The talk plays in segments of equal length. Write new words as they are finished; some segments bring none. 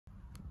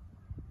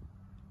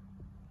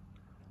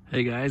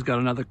Hey guys, got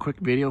another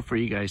quick video for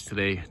you guys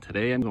today.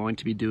 Today I'm going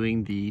to be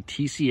doing the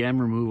TCM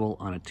removal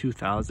on a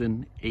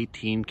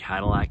 2018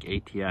 Cadillac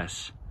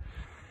ATS.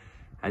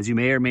 As you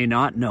may or may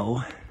not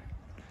know,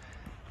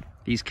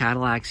 these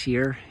Cadillacs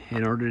here,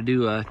 in order to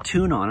do a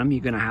tune on them,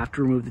 you're going to have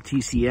to remove the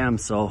TCM.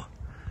 So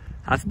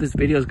that's what this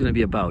video is going to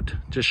be about.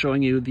 Just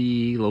showing you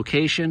the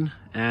location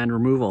and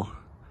removal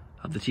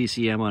of the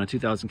TCM on a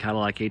 2000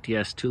 Cadillac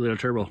ATS 2-liter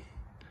turbo.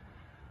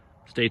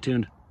 Stay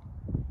tuned.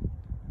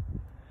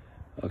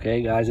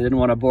 Okay guys, I didn't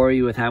want to bore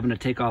you with having to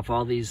take off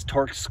all these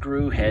Torx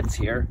screw heads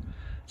here.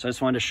 So I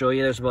just wanted to show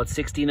you there's about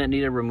 16 that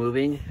needed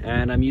removing,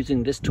 and I'm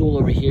using this tool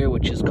over here,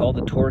 which is called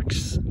the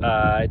Torx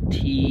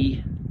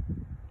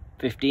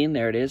T87A.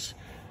 There it is.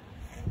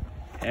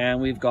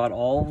 And we've got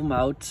all of them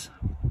out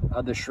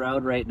of the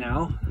shroud right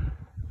now.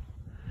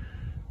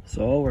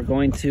 So we're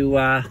going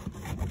to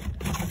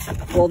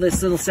pull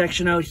this little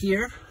section out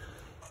here.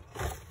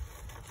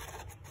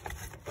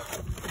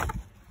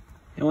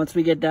 And once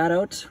we get that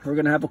out, we're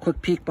gonna have a quick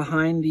peek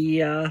behind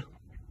the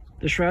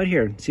shroud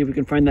here and see if we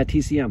can find that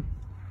TCM.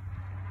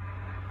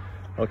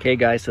 Okay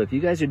guys, so if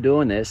you guys are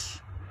doing this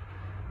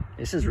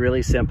is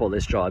really simple,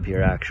 this job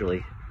here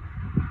actually.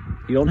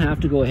 You don't have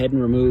to go ahead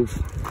and remove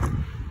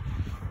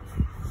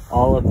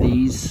all of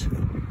these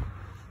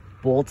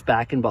bolts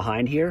back and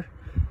behind here.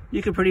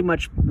 You can pretty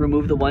much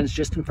remove the ones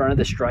just in front of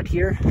the strut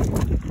here,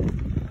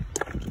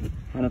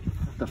 on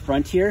the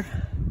front here.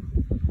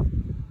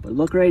 But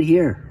look right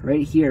here,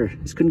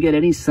 This couldn't get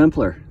any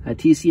simpler. That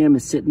TCM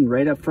is sitting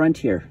right up front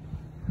here.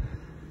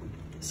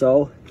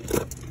 So,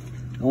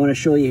 I want to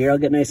show you here. I'll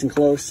get nice and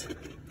close.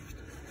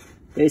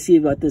 Basically,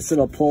 you've got this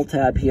little pull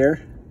tab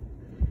here.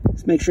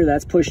 Let's make sure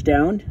that's pushed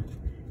down.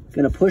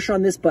 Gonna push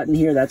on this button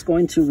here. That's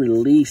going to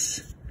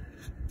release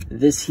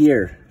this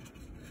here.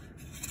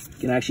 You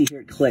can actually hear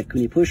it click.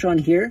 When you push on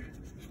here,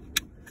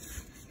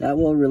 that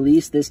will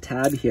release this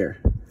tab here.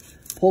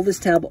 Pull this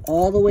tab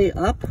all the way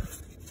up,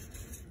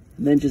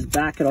 and then just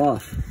back it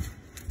off.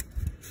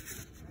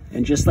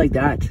 And just like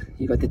that,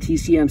 you got the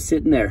TCM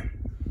sitting there.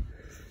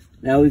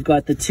 Now we've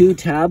got the two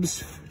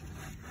tabs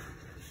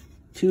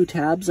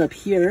up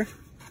here.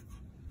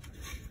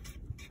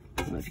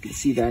 I don't know if you can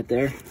see that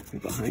there,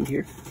 right behind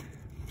here.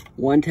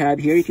 One tab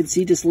here, you can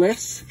see just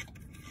lifts.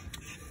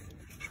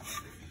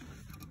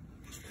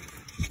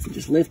 You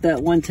just lift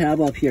that one tab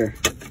up here,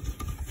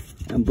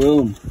 and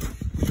boom.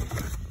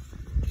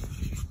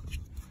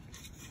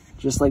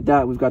 Just like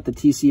that, we've got the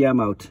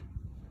TCM out.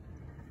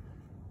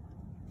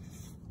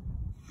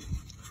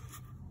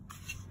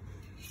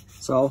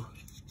 So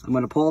I'm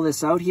going to pull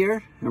this out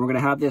here, and we're going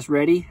to have this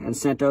ready and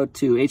sent out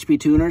to HP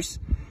tuners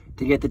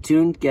to get the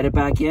tune, get it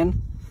back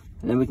in,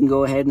 and then we can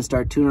go ahead and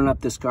start tuning up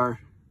this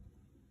car.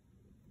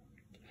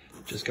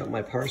 Just got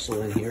my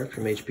parcel in here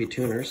from HP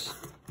tuners.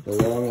 The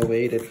long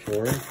awaited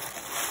for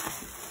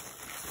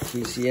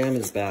TCM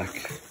is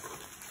back.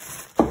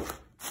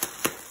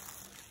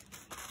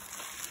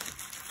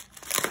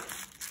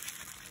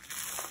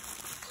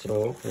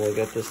 So we'll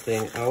get this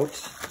thing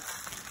out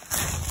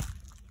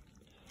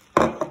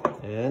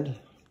and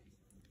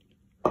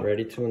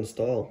ready to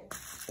install.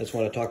 I just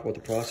want to talk about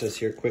the process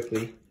here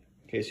quickly, in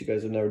case you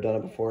guys have never done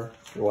it before.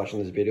 You're watching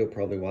this video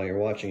probably while you're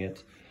watching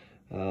it.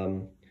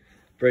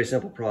 Very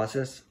simple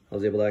process. I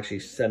was able to actually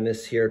send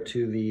this here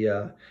to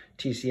the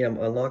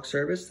TCM unlock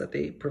service that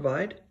they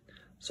provide.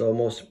 So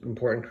most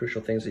important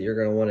crucial things that you're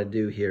going to want to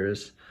do here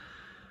is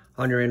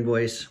on your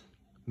invoice,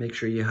 make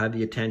sure you have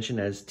the attention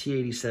as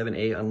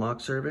T87A unlock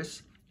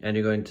service, and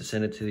you're going to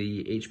send it to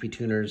the HP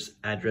tuners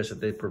address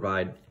that they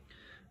provide.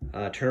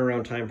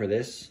 Turnaround time for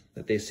this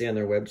that they say on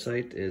their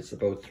website is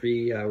about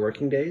 3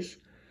 working days.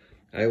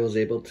 I was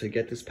able to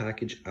get this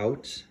package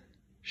out,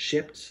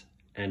 shipped,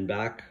 and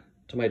back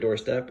to my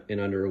doorstep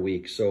in under a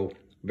week. So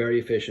very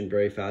efficient,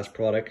 very fast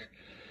product.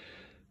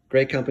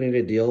 Great company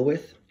to deal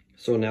with.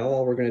 So now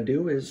all we're going to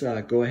do is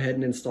go ahead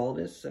and install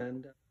this.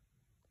 And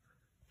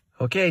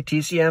okay,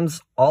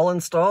 TCM's all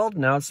installed.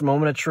 Now it's the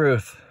moment of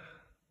truth.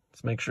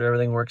 Let's make sure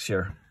everything works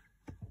here.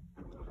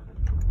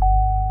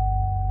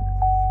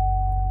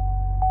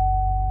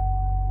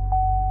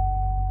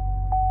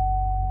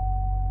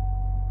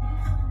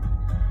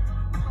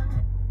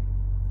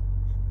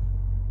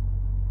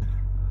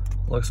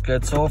 Looks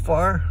good so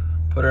far.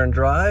 Put her in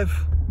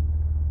drive.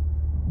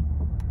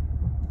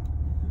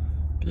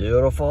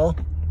 Beautiful.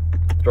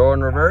 Throw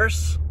in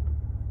reverse.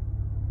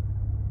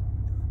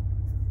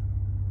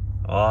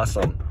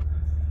 Awesome.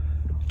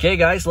 Okay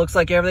guys, looks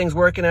like everything's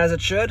working as it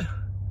should.